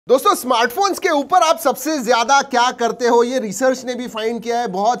दोस्तों स्मार्टफोन्स के ऊपर आप सबसे ज्यादा क्या करते हो, ये रिसर्च ने भी फाइंड किया है,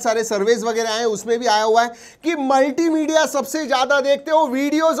 बहुत सारे सर्वेज वगैरह आए हैं, उसमें भी आया हुआ है कि मल्टीमीडिया सबसे ज्यादा देखते हो,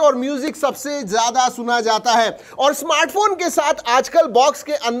 वीडियोस और म्यूजिक सबसे ज्यादा सुना जाता है। और स्मार्टफोन के साथ आजकल बॉक्स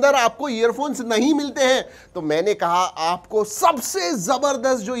के अंदर आपको ईयरफोन्स नहीं मिलते हैं, तो मैंने कहा आपको सबसे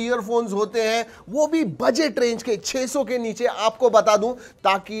जबरदस्त जो ईयरफोन्स होते हैं वो भी बजट रेंज के 600 के नीचे आपको बता दूं,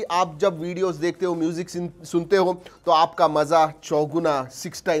 ताकि आप जब वीडियोस देखते हो, म्यूजिक सुनते हो तो आपका मजा चौगुना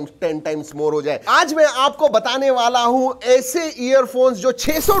 6 टाइम्स 10 टाइम्स मोर हो जाए। आज मैं आपको बताने वाला हूं ऐसे ईयरफोन्स जो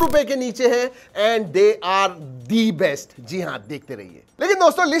 600 रुपए के नीचे हैं and they are the best. जी हां, देखते रहिए। लेकिन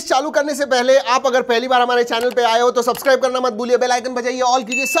दोस्तों लिस्ट चालू करने से पहले आप अगर पहली बार हमारे चैनल पे आए हो तो सब्सक्राइब करना मत भूलिए, बेल आइकन बजाइए, ऑल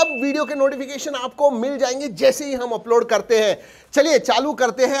कीजिए, सब वीडियो के नोटिफिकेशन आपको मिल जाएंगे जैसे ही हम अपलोड करते हैं। चलिए चालू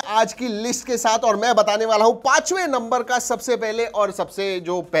करते हैं आज की लिस्ट के साथ, और मैं बताने वाला हूं 5वें नंबर का सबसे पहले, और सबसे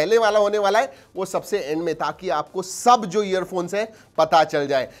जो पहले वाला होने वाला है वो सबसे एंड में, ताकि आपको सब जो ईयरफोन्स है पता चल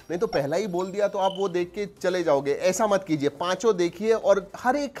जाए। नहीं तो पहला ही बोल दिया तो आप वो देख के चले जाओगे, ऐसा मत कीजिए। पांचों देखिए और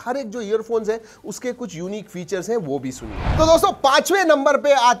हर एक जो ईयरफोन्स है उसके कुछ यूनिक फीचर्स हैं वो भी सुनिए। तो दोस्तों 5वें नंबर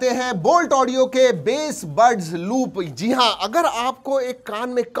पे आते हैं बोल्ट ऑडियो के बेस बड्स लूप। जी हां, अगर आपको एक कान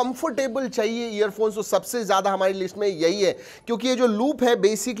में कंफर्टेबल चाहिए ईयरफोन्स तो सबसे ज्यादा हमारी लिस्ट में यही है, क्योंकि ये जो लूप है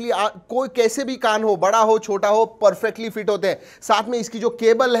बेसिकली कोई कैसे भी कान हो, बड़ा हो छोटा हो, परफेक्टली फिट होते हैं। साथ में इसकी जो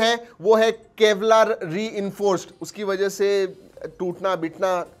केबल है वो है केवलर रीइंफोर्स्ड, उसकी वजह से टूटना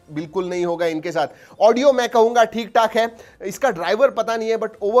बिटना बिल्कुल नहीं होगा इनके साथ। ऑडियो मैं कहूंगा ठीक ठाक है, इसका ड्राइवर पता नहीं है,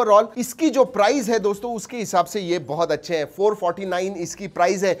 बट ओवरऑल इसकी जो प्राइस है दोस्तों उसके हिसाब से ये बहुत अच्छे हैं। 449 इसकी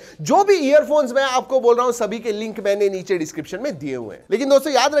प्राइस है। जो भी ईयरफोन्स मैं आपको बोल रहा हूं सभी के लिंक मैंने नीचे डिस्क्रिप्शन में दिए हुए हैं। लेकिन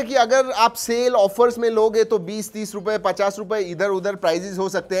दोस्तों याद रखिए, अगर आप सेल ऑफर्स में लोगे तो 20-30 रुपए 50 रुपए इधर उधर प्राइजेस हो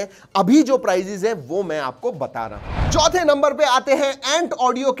सकते हैं। अभी जो प्राइजेस है वो मैं आपको बता रहा हूं। चौथे नंबर पे आते हैं एंट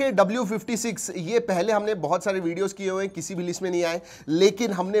ऑडियो के W56। ये पहले हमने बहुत सारे वीडियोस किए हुए हैं, किसी भी लिस्ट में नहीं आए,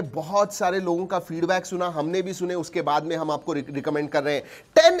 लेकिन हमने बहुत सारे लोगों का फीडबैक सुना, हमने भी सुने, उसके बाद में हम आपको रिकमेंड कर रहे हैं।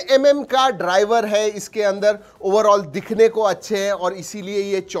 10 mm का ड्राइवर है इसके अंदर, ओवरऑल दिखने को अच्छे हैं और इसीलिए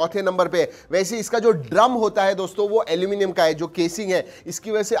ये चौथे नंबर पे है। वैसे इसका जो ड्रम होता है दोस्तों वो एल्यूमिनियम का है, जो केसिंग है,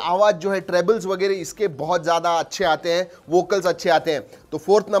 इसकी वजह से आवाज जो है ट्रेबल्स वगैरह इसके बहुत ज्यादा अच्छे आते हैं, वोकल्स अच्छे आते हैं। तो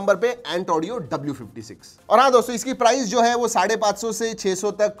 4th नंबर पे एंट ऑडियो W56। और हाँ दोस्तों, इसकी प्राइस जो है वो 550 से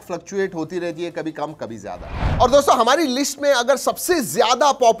 600 तक फ्लक्चुएट होती रहती है, कभी कम कभी ज्यादा। और दोस्तों हमारी लिस्ट में अगर सबसे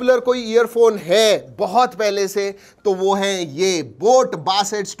ज्यादा पॉपुलर कोई ईयरफोन है बहुत पहले से तो वो है ये बोट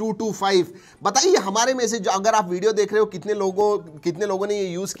बासेट्स 225। बताइए हमारे में से जो, अगर आप वीडियो देख रहे हो, कितने लोगों ने ये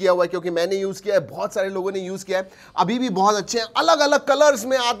यूज किया हुआ है, क्योंकि मैंने यूज किया है, बहुत सारे लोगों ने यूज किया है, अभी भी बहुत अच्छे हैं, अलग अलग कलर्स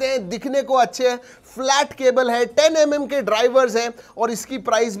में आते हैं, दिखने को अच्छे हैं, फ्लैट केबल है, 10 mm के ड्राइवर्स हैं, और इसकी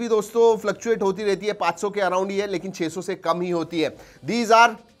प्राइस भी दोस्तों फ्लक्चुएट होती रहती है, 500 के अराउंड ही है, लेकिन 600 से कम ही होती है। These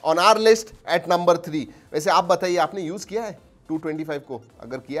are on our list at number 3। वैसे आप बताइए, आपने यूज किया है 225 को?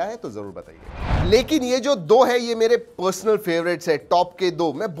 अगर किया है तो जरूर बताइए। लेकिन ये जो दो है ये मेरे पर्सनल फेवरेट्स है, टॉप के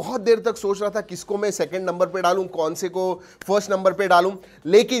दो। मैं बहुत देर तक सोच रहा था किसको मैं सेकंड नंबर पे डालूं, कौन से को फर्स्ट नंबर पे डालूं,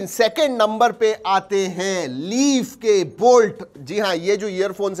 लेकिन सेकंड नंबर पे आते हैं लीफ के बोल्ट। जी हां, ये जो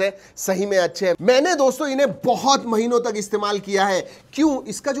ईयरफोन्स है सही में अच्छे हैं। मैंने दोस्तों इन्हें बहुत महीनों तक इस्तेमाल किया है। क्यों?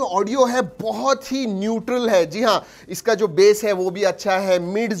 इसका जो ऑडियो है बहुत ही न्यूट्रल है। जी हां, इसका जो बेस है वो भी अच्छा है,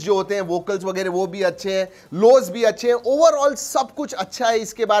 मिड्स जो होते हैं वोकल्स वगैरह वो भी अच्छे हैं, लोज भी अच्छे हैं, ओवरऑल सब कुछ अच्छा है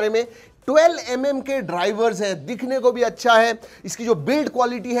इसके बारे में। 12 mm के ड्राइवर्स हैं, दिखने को भी अच्छा है, इसकी जो बिल्ड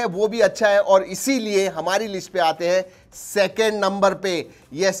क्वालिटी है वो भी अच्छा है, और इसीलिए हमारी लिस्ट पे आते हैं सेकंड नंबर पे।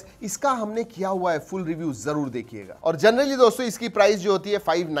 यस, इसका हमने किया हुआ है फुल रिव्यू, जरूर देखिएगा। और जनरली दोस्तों इसकी प्राइस जो होती है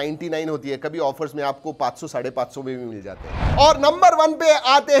 599 होती है, कभी ऑफर्स में आपको 500 550 में भी मिल जाते हैं। और नंबर 1 पे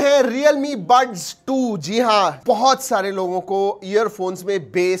आते हैं Realme Buds 2। जी हां, बहुत सारे लोगों को ईयरफोन्स में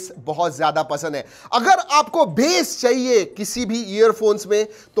बेस बहुत ज्यादा पसंद है। अगर आपको बेस चाहिए किसी भी ईयरफोन्स में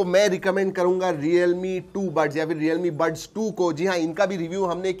तो मैं रिकमेंड करूंगा Realme 2 Buds या फिर Realme Buds 2 को। जी हां, इनका भी रिव्यू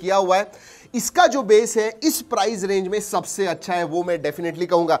हमने किया हुआ है। इसका जो बेस है इस प्राइस रेंज में सबसे अच्छा है, वो मैं डेफिनेटली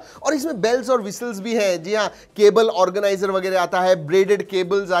कहूंगा। और इसमें बेल्स और विसल्स भी हैं। जी हां, केबल ऑर्गेनाइजर वगैरह आता है, ब्रेडेड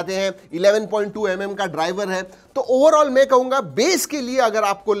केबल्स आते हैं, 11.2 mm का ड्राइवर है। तो ओवरऑल मैं कहूंगा बेस के लिए अगर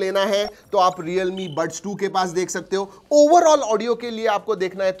आपको लेना है तो आप Realme Buds 2 के पास देख सकते हो। ओवरऑल ऑडियो के लिए आपको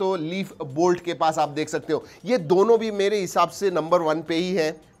देखना है तो लीफ बोल्ट के पास आप देख सकते हो। ये दोनों भी मेरे हिसाब से नंबर 1 पे ही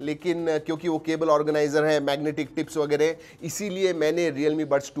है, लेकिन क्योंकि वो केबल ऑर्गेनाइजर है, मैग्नेटिक टिप्स वगैरह, इसीलिए मैंने Realme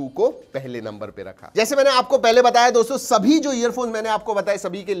Buds 2 को पहले नंबर पे रखा। जैसे मैंने आपको पहले बताया दोस्तों, सभी जो ईयरफोन मैंने आपको बताए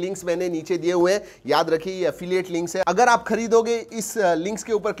सभी के लिंक्स मैंने नीचे दिए हुए हैं। याद रखिए ये एफिलिएट लिंक्स है, अगर आप खरीदोगे इस लिंक्स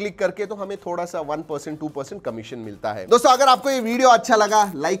के ऊपर क्लिक करके तो हमें थोड़ा सा 1% 2% कमीशन कमीशन मिलता है। दोस्तों अगर आपको ये वीडियो अच्छा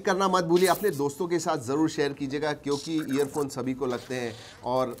लगा लाइक करना मत भूलिए, अपने दोस्तों के साथ जरूर शेयर कीजिएगा, क्योंकि ईयरफोन सभी को लगते हैं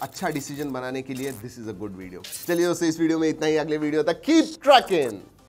और अच्छा डिसीजन बनाने के लिए this is a good video. चलिए दोस्तों इस वीडियो में इतना ही, अगले वीडियो तक कीप ट्रैकिंग।